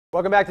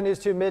Welcome back to News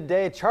 2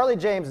 Midday. Charlie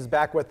James is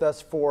back with us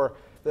for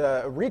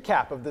the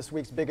recap of this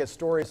week's biggest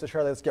stories. So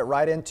Charlie, let's get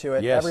right into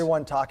it. Yes.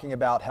 Everyone talking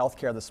about health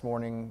care this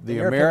morning. The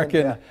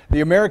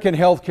American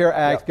Health Care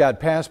Act got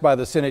passed by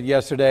the Senate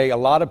yesterday. A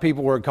lot of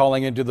people were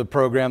calling into the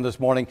program this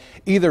morning,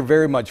 either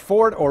very much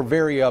for it or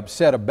very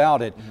upset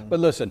about it. But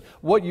listen,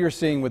 what you're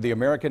seeing with the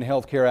American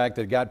Health Care Act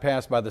that got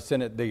passed by the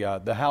Senate,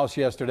 the House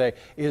yesterday,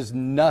 is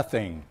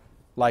nothing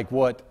like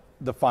what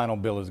the final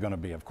bill is going to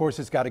be. Of course,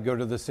 it's got to go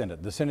to the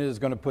Senate. The Senate is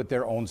going to put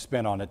their own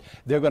spin on it.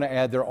 They're going to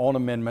add their own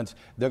amendments.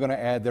 They're going to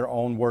add their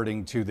own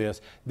wording to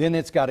this. Then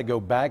it's got to go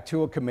back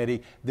to a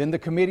committee. Then the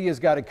committee has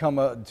got to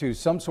come to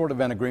some sort of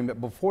an agreement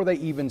before they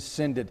even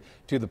send it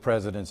to the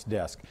president's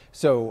desk.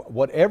 So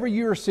whatever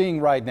you're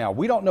seeing right now,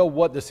 we don't know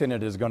what the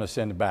Senate is going to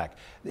send back.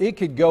 It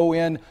could go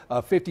in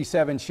a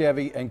 57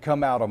 Chevy and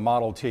come out a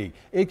Model T.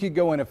 It could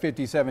go in a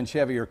 57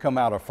 Chevy or come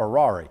out a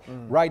Ferrari.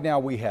 Right now,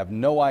 we have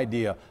no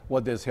idea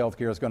what this health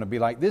care is going to be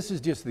like. This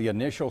is just the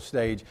initial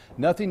stage.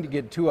 Nothing to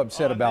get too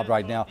upset about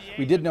right now.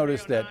 We did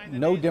notice that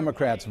no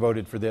Democrats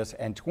voted for this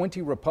and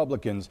 20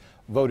 Republicans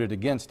voted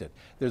against it.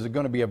 There's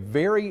going to be a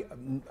very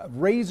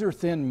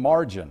razor-thin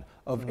margin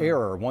of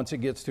error once it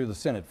gets to the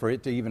Senate for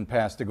it to even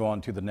pass to go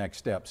on to the next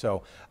step.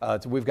 So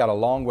we've got a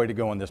long way to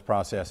go in this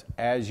process.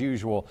 As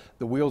usual,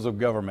 the wheels of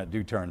government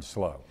do turn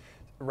slow.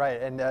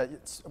 Right, and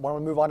why don't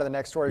we move on to the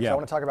next story? Because I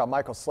want to talk about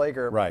Michael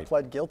Slager.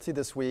 Pled guilty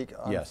this week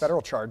on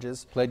federal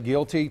charges. Pled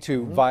guilty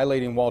to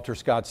violating Walter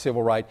Scott's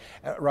civil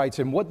rights.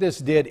 And what this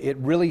did, it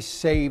really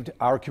saved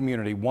our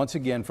community once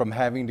again from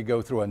having to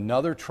go through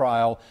another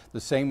trial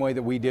the same way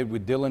that we did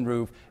with Dylan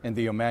Roof and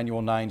the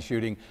Emanuel 9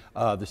 shooting.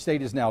 The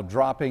state is now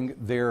dropping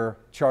their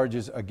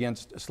charges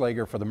against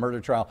Slager for the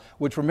murder trial,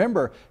 which,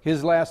 remember,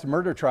 his last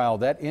murder trial,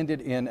 that ended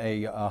in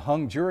a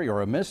hung jury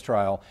or a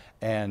mistrial,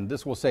 and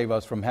this will save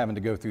us from having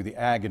to go through the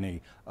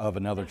agony of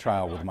another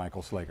trial with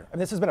Michael Slager. And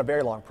this has been a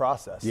very long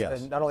process.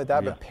 Yes. And not only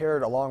that, but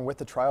paired along with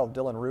the trial of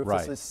Dylan Roof,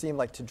 this seemed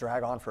like to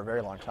drag on for a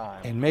very long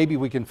time. And maybe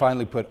we can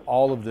finally put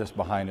all of this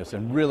behind us,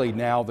 and really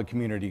now the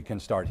community can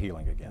start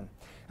healing again.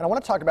 And I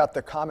want to talk about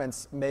the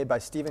comments made by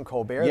Stephen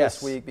Colbert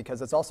this week,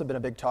 because it's also been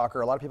a big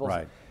talker. A lot of people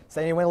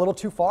saying he went a little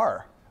too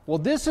far. Well,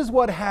 this is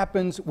what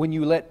happens when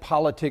you let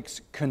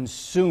politics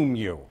consume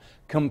you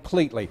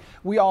completely.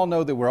 We all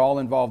know that we're all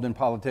involved in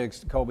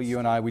politics. Colby, you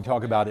and I, we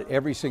talk about it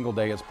every single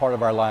day. It's part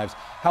of our lives.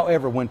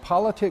 However, when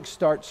politics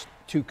starts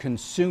to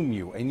consume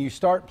you and you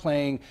start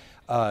playing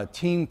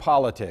team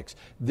politics,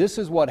 this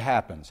is what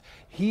happens.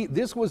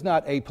 This was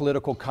not a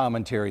political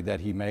commentary that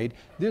he made.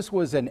 This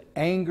was an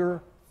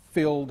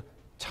anger-filled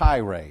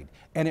tirade,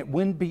 and it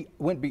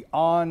went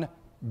beyond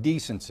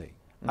decency.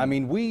 I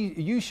mean,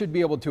 you should be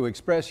able to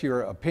express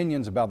your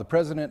opinions about the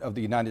President of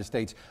the United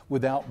States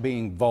without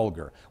being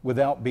vulgar,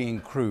 without being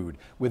crude,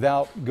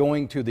 without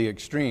going to the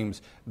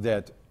extremes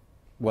that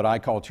what I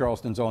call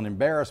Charleston's own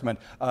embarrassment,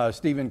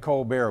 Stephen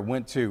Colbert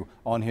went to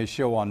on his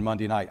show on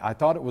Monday night. I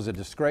thought it was a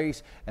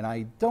disgrace, and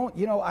I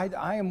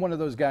am one of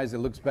those guys that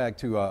looks back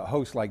to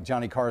hosts like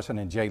Johnny Carson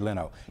and Jay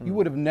Leno. You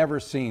would have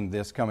never seen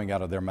this coming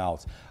out of their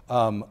mouths.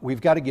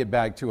 We've got to get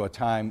back to a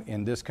time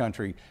in this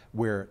country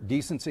where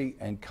decency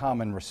and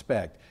common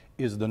respect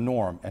is the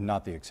norm and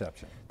not the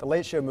exception. The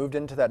Late Show moved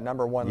into that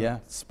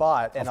 #1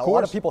 spot, and a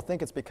lot of people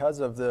think it's because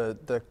of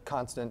the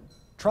constant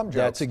Trump jokes.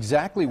 That's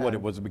exactly what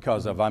it was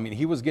because of. I mean,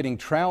 he was getting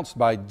trounced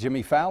by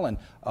Jimmy Fallon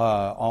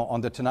on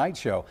The Tonight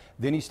Show.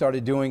 Then he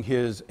started doing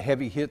his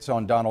heavy hits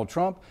on Donald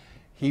Trump.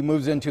 He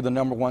moves into the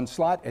 #1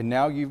 slot, and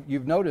now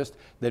you've noticed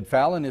that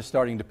Fallon is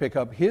starting to pick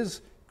up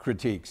his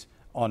critiques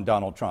on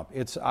Donald Trump.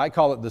 I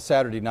call it the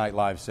Saturday Night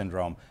Live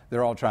syndrome.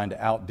 They're all trying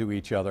to outdo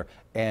each other,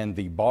 and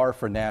the bar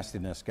for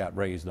nastiness got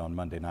raised on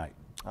Monday night.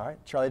 All right,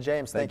 Charlie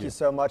James, thank you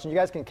so much. And you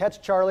guys can catch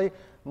Charlie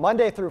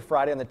Monday through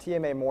Friday on the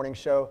TMA Morning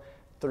Show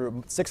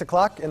through 6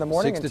 o'clock in the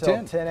morning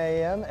until 10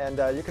 a.m.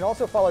 And you can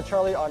also follow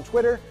Charlie on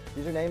Twitter,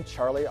 username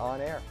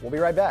CharlieOnAir. We'll be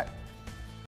right back.